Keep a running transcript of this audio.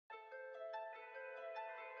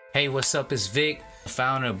Hey, what's up? It's Vic,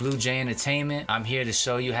 founder of Blue Jay Entertainment. I'm here to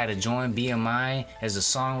show you how to join BMI as a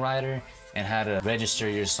songwriter and how to register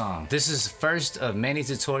your song. This is the first of many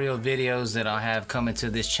tutorial videos that I'll have coming to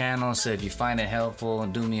this channel, so if you find it helpful,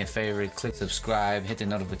 do me a favor, click subscribe, hit the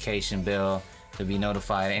notification bell to be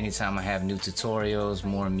notified anytime I have new tutorials,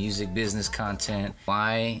 more music business content.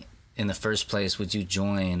 Why in the first place would you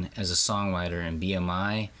join as a songwriter in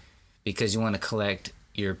BMI? Because you want to collect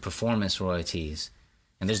your performance royalties.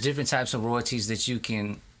 And there's different types of royalties that you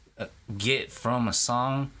can get from a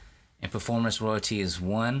song, and performance royalty is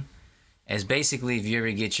one. As basically if you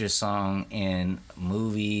ever get your song in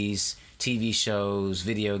movies, TV shows,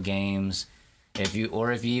 video games, if you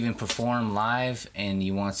even perform live and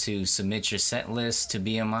you want to submit your set list to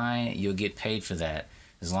BMI, you'll get paid for that.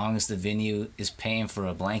 As long as the venue is paying for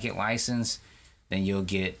a blanket license, then you'll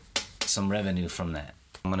get some revenue from that.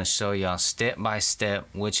 I'm going to show y'all step by step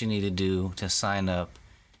what you need to do to sign up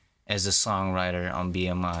as a songwriter on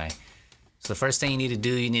BMI. So the first thing you need to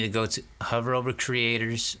do, you need to go to hover over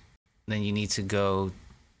creators, then you need to go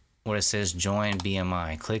where it says join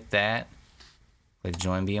BMI. Click that, click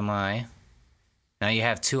join BMI. Now you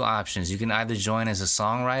have two options. You can either join as a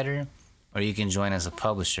songwriter or you can join as a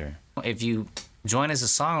publisher. If you join as a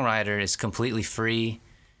songwriter, it's completely free.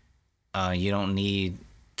 You don't need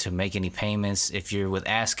to make any payments. If you're with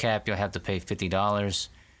ASCAP, you'll have to pay $50.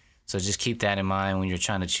 So just keep that in mind when you're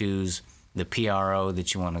trying to choose the PRO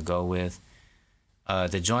that you want to go with.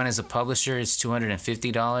 To join as a publisher, it's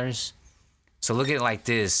 $250. So look at it like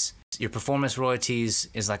this. Your performance royalties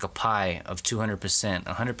is like a pie of 200%.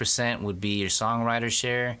 100% would be your songwriter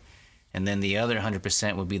share, and then the other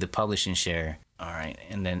 100% would be the publishing share. All right,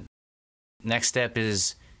 and then next step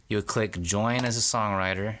is you'll click join as a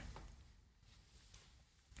songwriter.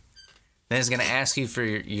 Then it's going to ask you for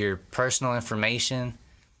your personal information.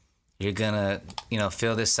 You're gonna,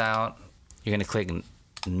 fill this out. You're gonna click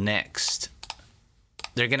next.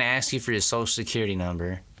 They're gonna ask you for your social security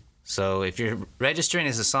number. So if you're registering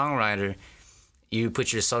as a songwriter, you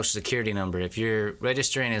put your social security number. If you're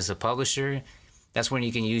registering as a publisher, that's when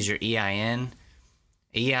you can use your EIN.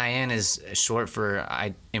 EIN is short for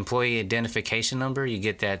employee identification number. You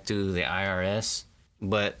get that through the IRS.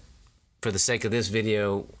 But for the sake of this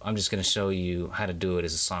video, I'm just gonna show you how to do it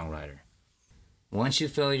as a songwriter. Once you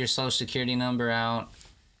fill your social security number out,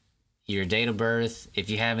 your date of birth, if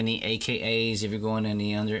you have any AKAs, if you're going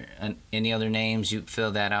any other names, you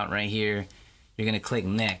fill that out right here. You're going to click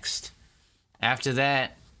next. After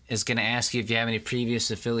that, it's going to ask you if you have any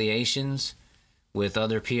previous affiliations with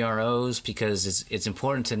other PROs, because it's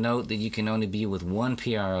important to note that you can only be with one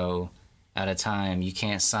PRO at a time. You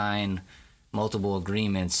can't sign multiple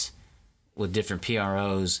agreements with different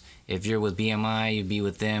PROs. If you're with BMI, you'll be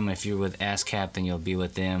with them. If you're with ASCAP, then you'll be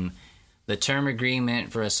with them. The term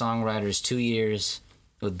agreement for a songwriter is 2 years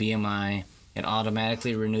with BMI. It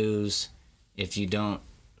automatically renews. If you don't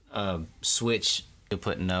switch, you'll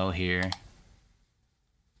put no here.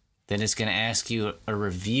 Then it's going to ask you a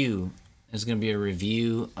review. There's going to be a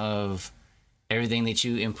review of everything that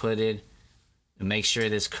you inputted to make sure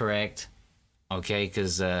that's correct. Okay,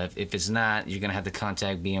 because if it's not, you're going to have to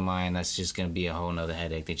contact BMI, and that's just going to be a whole nother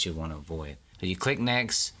headache that you want to avoid. So you click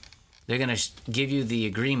next. They're going to give you the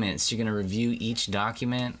agreements. You're going to review each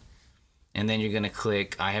document, and then you're going to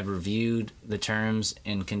click I have reviewed the terms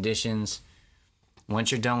and conditions.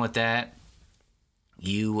 Once you're done with that,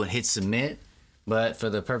 you will hit submit. But for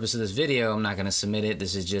the purpose of this video, I'm not going to submit it.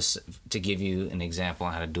 This is just to give you an example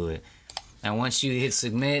on how to do it. Now once you hit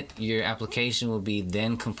submit, your application will be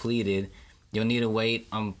then completed. You'll need to wait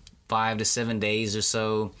 5 to 7 days or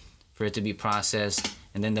so for it to be processed,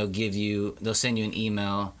 and then they'll send you an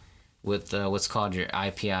email with what's called your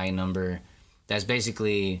IPI number. That's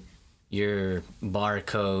basically your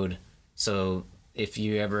barcode. So if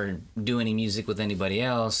you ever do any music with anybody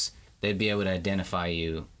else, they'd be able to identify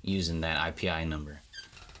you using that IPI number.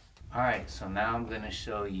 All right, so now I'm going to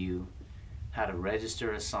show you how to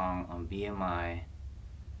register a song on BMI,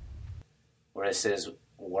 where it says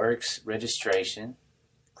Works Registration.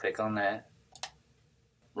 Click on that.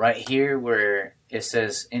 Right here where it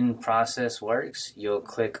says In Process Works, you'll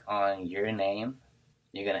click on your name.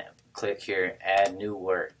 You're going to click here, Add New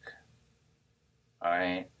Work.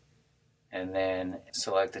 Alright, and then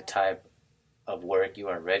select the type of work you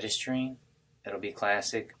are registering. It'll be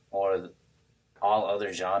classic or all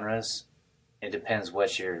other genres. It depends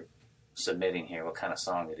what you're submitting here, what kind of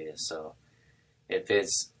song it is. So if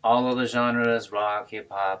it's all other genres, rock, hip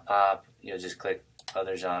hop, pop, you'll just click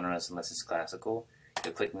other genres unless it's classical.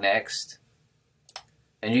 You'll click next.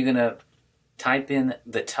 And you're gonna type in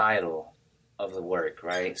the title of the work,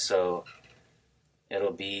 right? So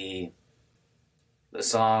it'll be, the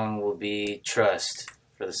song will be Trust.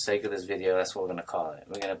 For the sake of this video, that's what we're going to call it.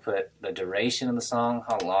 We're going to put the duration of the song,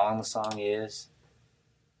 how long the song is.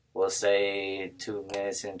 We'll say 2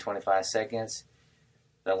 minutes and 25 seconds.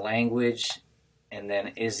 The language, and then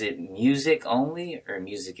is it music only or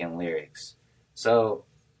music and lyrics? So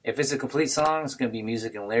if it's a complete song, it's going to be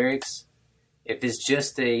music and lyrics. If it's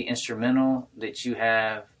just a instrumental that you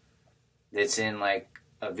have that's in like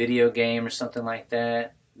a video game or something like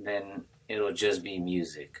that, then it'll just be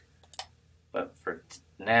music. But for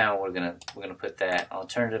now, we're gonna put that.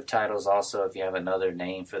 Alternative titles also, if you have another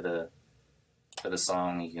name for the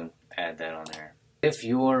song, you can add that on there. If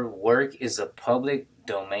your work is a public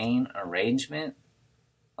domain arrangement,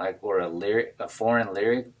 like or a foreign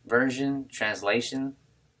lyric version translation,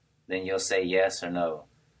 then you'll say yes or no.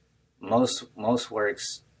 Most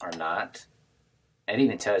works are not. It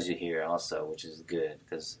even tells you here also, which is good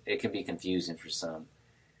because it can be confusing for some.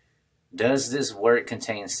 Does this work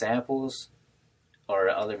contain samples or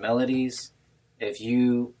other melodies? If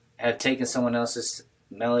you have taken someone else's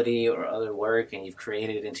melody or other work and you've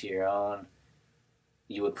created it into your own,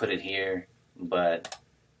 you would put it here, but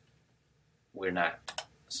we're not.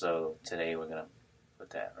 So today we're going to put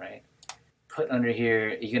that, right? Put under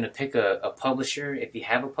here, you're going to pick a publisher. If you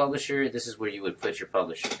have a publisher, this is where you would put your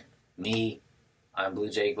publisher. Me, I'm Blue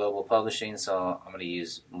Jay Global Publishing, so I'm going to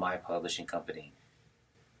use my publishing company.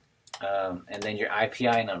 And then your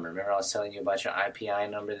IPI number. Remember I was telling you about your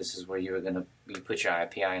IPI number? This is where you put your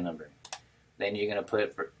IPI number. Then you're going to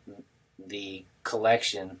put for the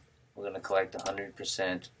collection. We're going to collect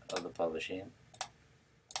 100% of the publishing.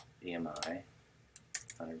 BMI,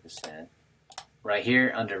 100%. Right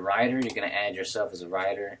here under writer, you're going to add yourself as a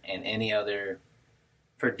writer and any other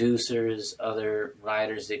producers, other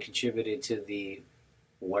writers that contributed to the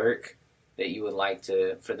work that you would like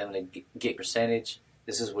for them to get percentage.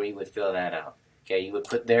 This is where you would fill that out. Okay, you would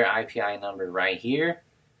put their IPI number right here.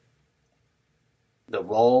 The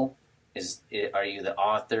role is, are you the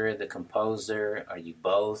author, the composer, are you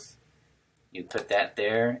both? You put that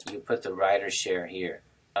there. You put the writer's share here.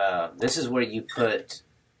 This is where you put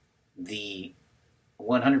the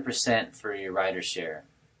 100% for your writer's share,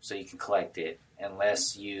 so you can collect it.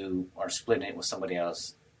 Unless you are splitting it with somebody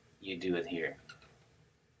else, you do it here.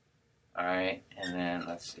 Alright, and then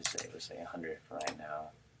let's say 100 for right now.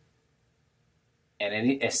 And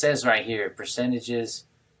it says right here, percentages,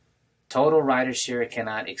 total writer's share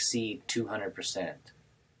cannot exceed 200%.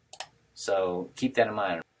 So keep that in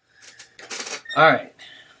mind. Alright,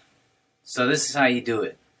 so this is how you do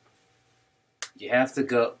it. You have to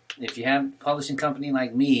go, if you have a publishing company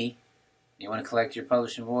like me, you want to collect your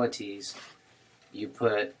publishing royalties, you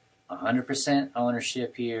put 100%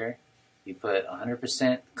 ownership here, you put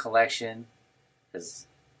 100% collection,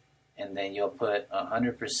 and then you'll put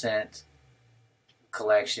 100%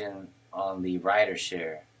 collection on the writer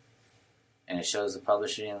share. And it shows the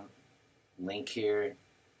publishing link here,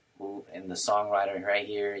 and the songwriter right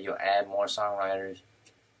here. You'll add more songwriters.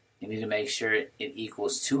 You need to make sure it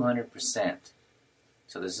equals 200%.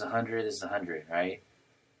 So this is 100, this is 100, right?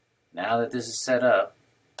 Now that this is set up,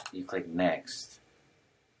 you click next.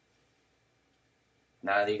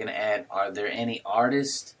 Now you're going to add, are there any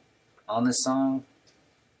artists on the song?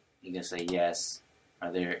 You can say yes.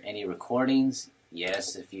 Are there any recordings?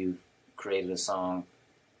 Yes, if you created a song.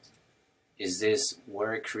 Is this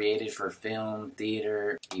work created for film,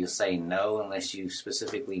 theater? You'll say no unless you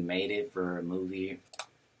specifically made it for a movie.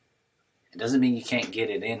 It doesn't mean you can't get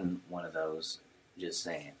it in one of those. Just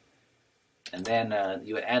saying. And then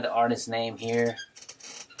you would add the artist name here.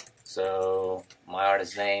 So my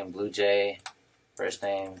artist name, Blue Jay. First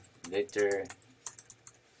name, Victor.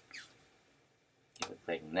 You would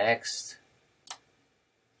click next.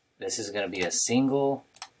 This is going to be a single.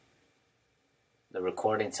 The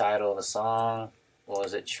recording title of the song, what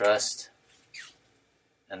was it? Trust.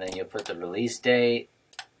 And then you'll put the release date.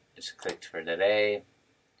 Just click for today.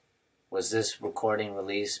 Was this recording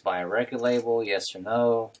released by a record label? Yes or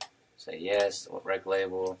no? Say yes. What record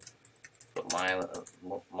label? Put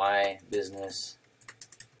my business.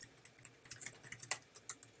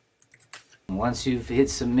 Once you've hit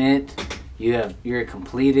submit, you're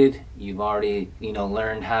completed. You've already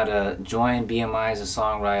learned how to join BMI as a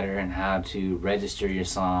songwriter and how to register your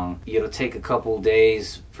song. It'll take a couple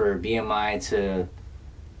days for BMI to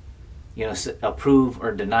approve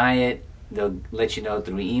or deny it. They'll let you know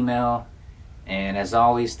through email. And as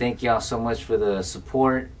always, thank y'all so much for the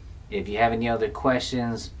support. If you have any other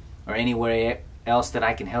questions or anywhere else that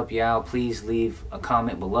I can help you out, please leave a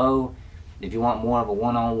comment below. If you want more of a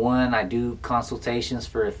one-on-one, I do consultations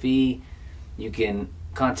for a fee. You can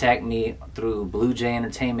contact me through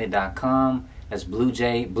bluejayentertainment.com. That's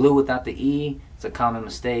blue without the E. It's a common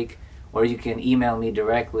mistake. Or you can email me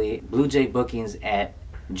directly,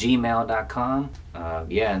 bluejbookings@gmail.com.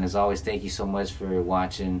 Yeah, and as always, thank you so much for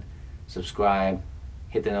watching. Subscribe,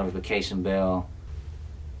 hit the notification bell.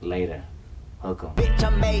 Later. Hook 'em. Bitch,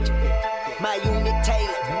 I'm major. My unit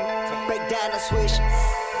tailored. Break down the swish.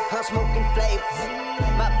 I'm smoking flavors.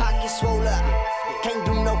 My pockets swole up. Can't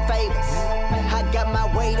do no favors. I got my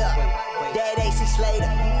weight up. That AC Slater.